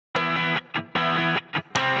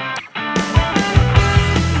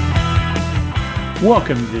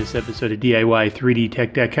Welcome to this episode of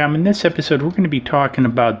DIY3DTech.com. In this episode, we're going to be talking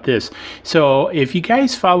about this. So if you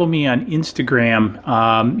guys follow me on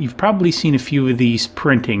Instagram, you've probably seen a few of these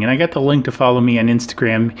printing. And I got the link to follow me on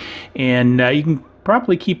Instagram. And you can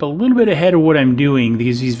probably keep a little bit ahead of what I'm doing,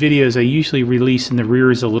 because these videos I usually release in the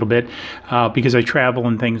rears a little bit because I travel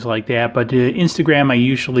and things like that. But Instagram, I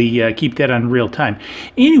usually keep that on real time.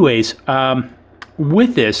 Anyways,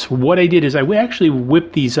 with this, what I did is I actually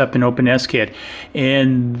whipped these up in OpenSCAD,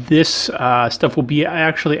 and this stuff will be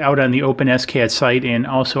actually out on the OpenSCAD site and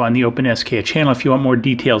also on the OpenSCAD channel if you want more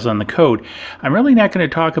details on the code. I'm really not going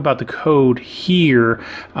to talk about the code here.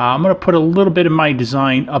 I'm going to put a little bit of my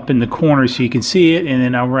design up in the corner so you can see it, and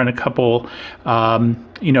then I'll run a couple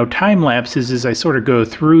time lapses as I sort of go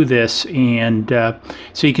through this, and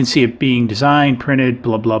so you can see it being designed, printed,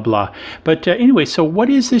 blah blah blah. But anyway, so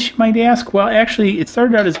what is this, you might ask? Well, actually it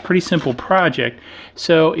started out as a pretty simple project.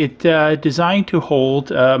 So it designed to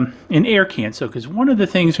hold an air can. So because one of the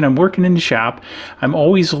things when I'm working in the shop, I'm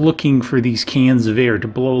always looking for these cans of air to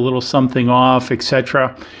blow a little something off,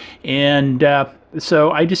 etc. And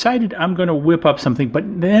so I decided I'm going to whip up something, but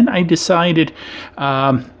then I decided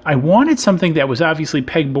I wanted something that was obviously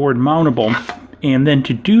pegboard mountable. And then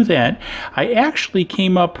to do that, I actually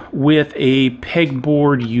came up with a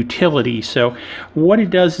pegboard utility. So what it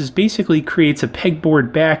does is basically creates a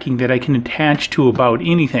pegboard backing that I can attach to about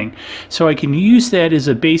anything. So I can use that as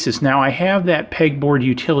a basis. Now I have that pegboard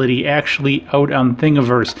utility actually out on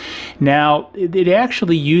Thingiverse. Now it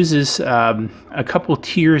actually uses a couple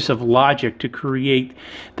tiers of logic to create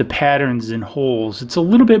the patterns and holes. It's a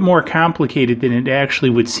little bit more complicated than it actually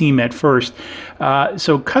would seem at first.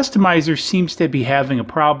 So Customizer seems to be having a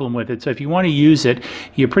problem with it. So if you want to use it,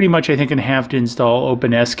 you're pretty much, I think, going to have to install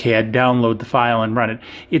OpenSCAD, download the file, and run it.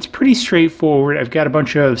 It's pretty straightforward. I've got a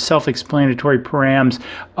bunch of self-explanatory params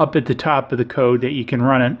up at the top of the code that you can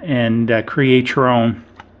run it and create your own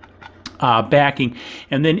backing,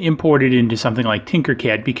 and then import it into something like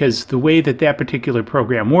Tinkercad, because the way that that particular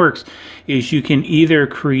program works is you can either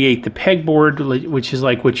create the pegboard, which is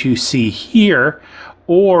like what you see here,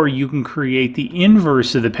 or you can create the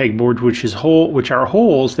inverse of the pegboard, which are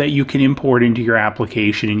holes that you can import into your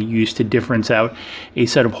application and use to difference out a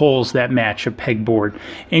set of holes that match a pegboard.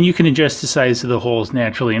 And you can adjust the size of the holes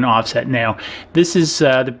naturally and offset. Now, this is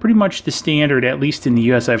pretty much the standard, at least in the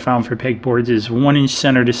US I found for pegboards, is 1 inch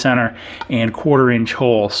center to center and 1/4 inch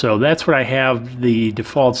hole. So that's what I have the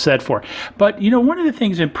default set for. But one of the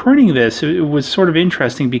things in printing this, it was sort of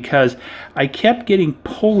interesting because I kept getting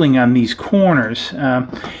pulling on these corners.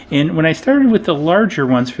 And when I started with the larger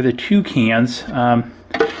ones for the 2 cans,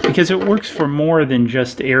 because it works for more than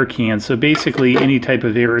just air cans, so basically any type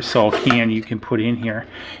of aerosol can you can put in here.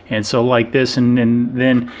 And so like this, and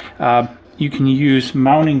then you can use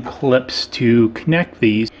mounting clips to connect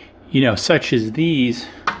these, such as these.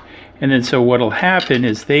 And then so what'll happen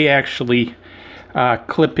is they actually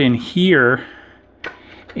clip in here,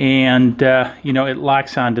 and it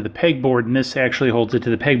locks onto the pegboard, and this actually holds it to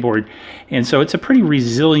the pegboard. And so it's a pretty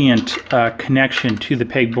resilient connection to the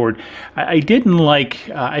pegboard. I didn't like,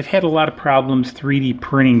 I've had a lot of problems 3D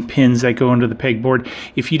printing pins that go into the pegboard.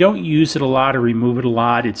 If you don't use it a lot or remove it a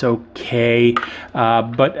lot, it's okay.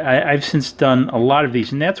 But I've since done a lot of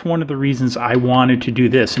these, and that's one of the reasons I wanted to do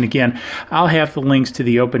this. And again, I'll have the links to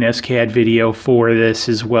the OpenSCAD video for this,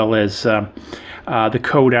 as well as the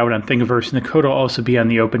code out on Thingiverse, and the code will also be on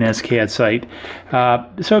the OpenSCAD site.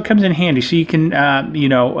 So it comes in handy. So you can,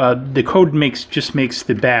 the code just makes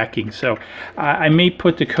the backing. So I may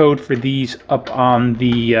put the code for these up on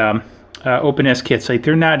the OpenSCAD site.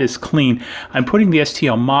 They're not as clean. I'm putting the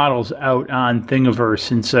STL models out on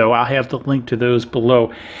Thingiverse, and so I'll have the link to those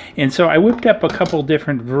below. And so I whipped up a couple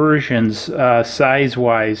different versions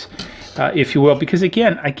size-wise, if you will, because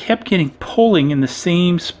again, I kept getting pulling in the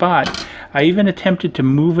same spot. I even attempted to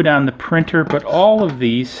move it on the printer, but all of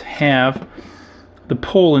these have the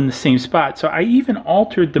pull in the same spot. So I even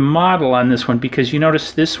altered the model on this one, because you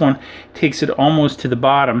notice this one takes it almost to the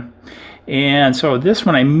bottom. And so this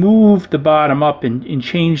one, I moved the bottom up and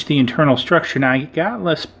changed the internal structure. Now I got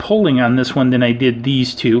less pulling on this one than I did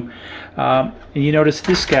these two. And you notice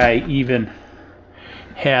this guy even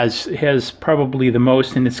has probably the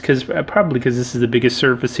most, and it's probably because this is the biggest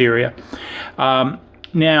surface area.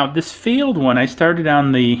 Now this failed one, I started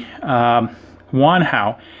on the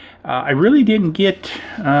Wanhao. I really didn't get,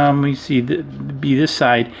 let me see, be this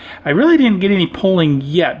side. I really didn't get any pulling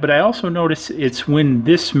yet, but I also notice it's when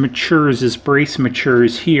this matures, this brace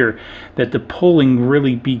matures here, that the pulling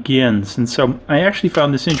really begins. And so I actually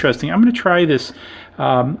found this interesting. I'm going to try this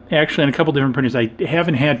actually on a couple different printers. I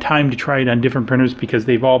haven't had time to try it on different printers because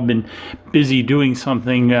they've all been busy doing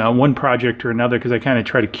something, one project or another, because I kind of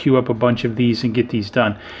try to queue up a bunch of these and get these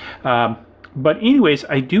done. But anyways,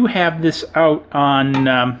 I do have this out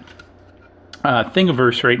on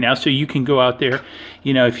Thingiverse right now, so you can go out there.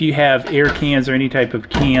 You know, if you have air cans or any type of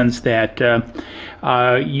cans that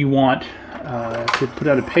you want to put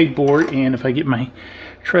out a pegboard, and if I get my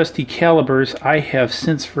trusty calibers, I have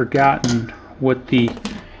since forgotten what the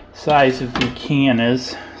size of the can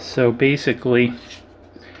is. So basically,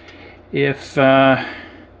 if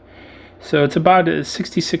so it's about a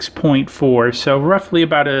 66.4, so roughly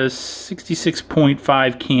about a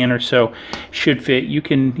 66.5 can or so should fit. You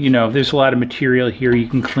can, you know, there's a lot of material here, you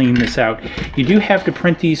can clean this out. You do have to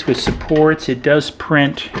print these with supports. It does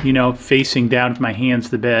print, you know, facing down. If my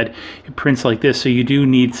hand's the bed, it prints like this, so you do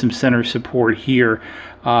need some center support here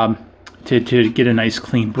to get a nice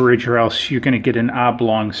clean bridge, or else you're going to get an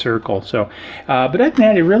oblong circle. So, but other than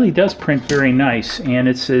that, it really does print very nice, and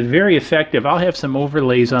it's very effective. I'll have some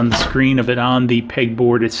overlays on the screen of it on the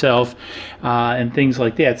pegboard itself, and things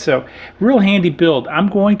like that. So, real handy build. I'm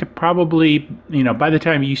going to probably, you know, by the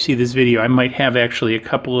time you see this video, I might have actually a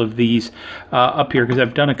couple of these up here, because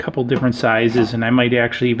I've done a couple different sizes, and I might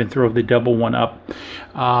actually even throw the double one up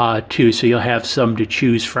too, so you'll have some to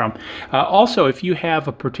choose from. Also, if you have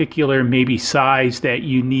a particular maybe size that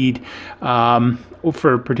you need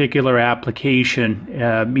for a particular application,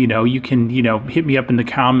 you know, you can, you know, hit me up in the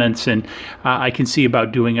comments, and I can see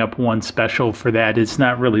about doing up one special for that. It's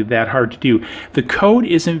not really that hard to do. The code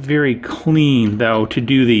isn't very clean though to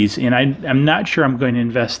do these, and I'm not sure I'm going to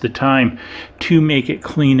invest the time to make it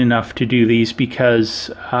clean enough to do these,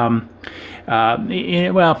 because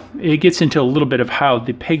well, it gets into a little bit of how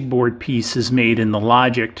the pegboard piece is made, and the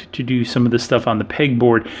logic to do some of the stuff on the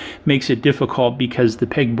pegboard makes it difficult because the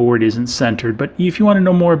pegboard isn't centered. But if you want to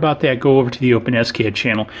know more about that, go over to the OpenSCAD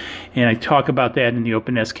channel, and I talk about that in the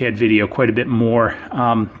OpenSCAD video quite a bit more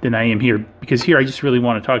than I am here, because here I just really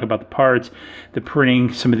want to talk about the parts, the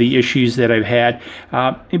printing, some of the issues that I've had,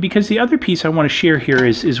 and because the other piece I want to share here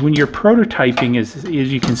is when you're prototyping, as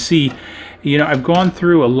you can see, you know, I've gone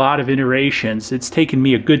through a lot of iterations. It's taken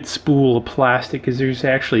me a good spool of plastic, because there's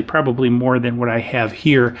actually probably more than what I have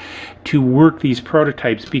here, to work these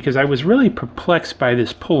prototypes, because I was really perplexed by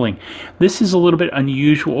this pulling. This is a little bit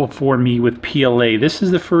unusual for me with PLA. This is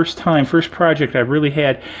the first project I've really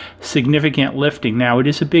had significant lifting. Now, it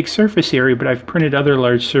is a big surface area, but I've printed other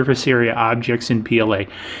large surface area objects in PLA.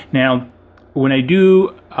 Now, when I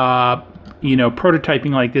do you know, prototyping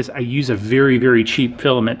like this, I use a very, very cheap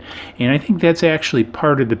filament, and I think that's actually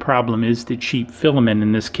part of the problem, is the cheap filament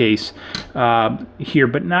in this case here,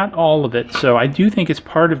 but not all of it. So I do think it's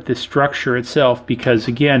part of the structure itself, because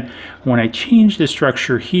again, when I changed the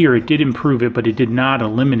structure here, it did improve it, but it did not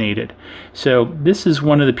eliminate it. So this is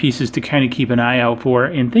one of the pieces to kind of keep an eye out for,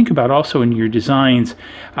 and think about also in your designs,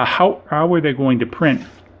 how are they going to print?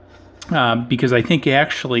 Because I think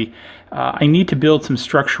actually I need to build some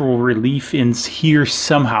structural relief in here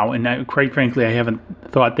somehow, and quite frankly I haven't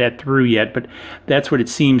thought that through yet, but that's what it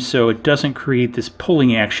seems, so it doesn't create this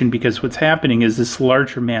pulling action, because what's happening is this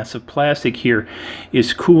larger mass of plastic here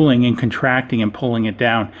is cooling and contracting and pulling it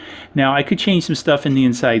down. Now, I could change some stuff in the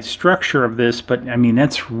inside structure of this, but I mean,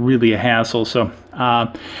 that's really a hassle. So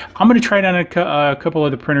I'm going to try it on a couple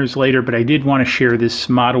other printers later, but I did want to share this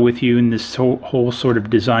model with you and this whole sort of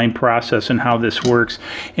design process and how this works.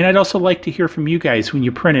 And I'd also like to hear from you guys when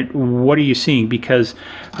you print it. What are you seeing? Because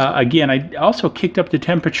again, I also kicked up the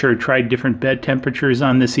temperature, tried different bed temperatures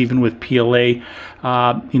on this, even with PLA.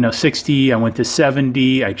 You know, 60, I went to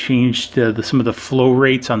 70, I changed some of the flow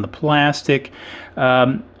rates on the plastic,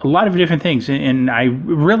 a lot of different things, and I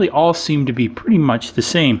really all seem to be pretty much the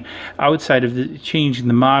same, outside of the changing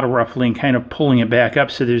the model roughly and kind of pulling it back up,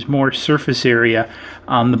 so there's more surface area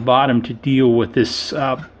on the bottom to deal with this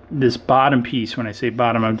this bottom piece. When I say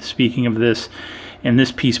bottom, I'm speaking of this and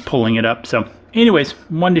this piece pulling it up. So anyways,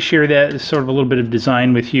 wanted to share that as sort of a little bit of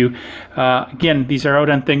design with you. Again, these are out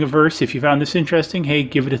on Thingiverse. If you found this interesting, hey,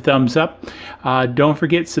 give it a thumbs up. Don't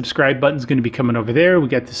forget, subscribe button's going to be coming over there. We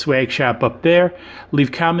got the swag shop up there.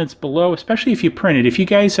 Leave comments below, especially if you print it. If you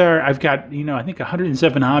guys are, I've got, you know, I think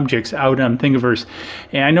 107 objects out on Thingiverse,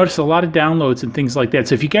 and I noticed a lot of downloads and things like that.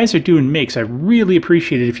 So if you guys are doing makes, I really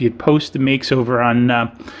appreciate it if you'd post the makes over on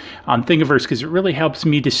Thingiverse, because it really helps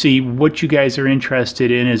me to see what you guys are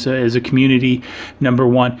interested in as a community, number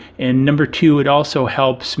one, and number two, it also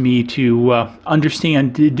helps me to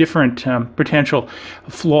understand the different potential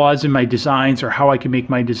flaws in my designs, or how I can make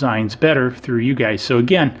my designs better through you guys. So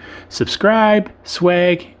again, subscribe,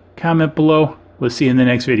 swag, comment below. We'll see you in the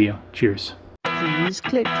next video. Cheers. please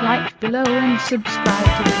click like below and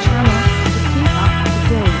subscribe to the channel.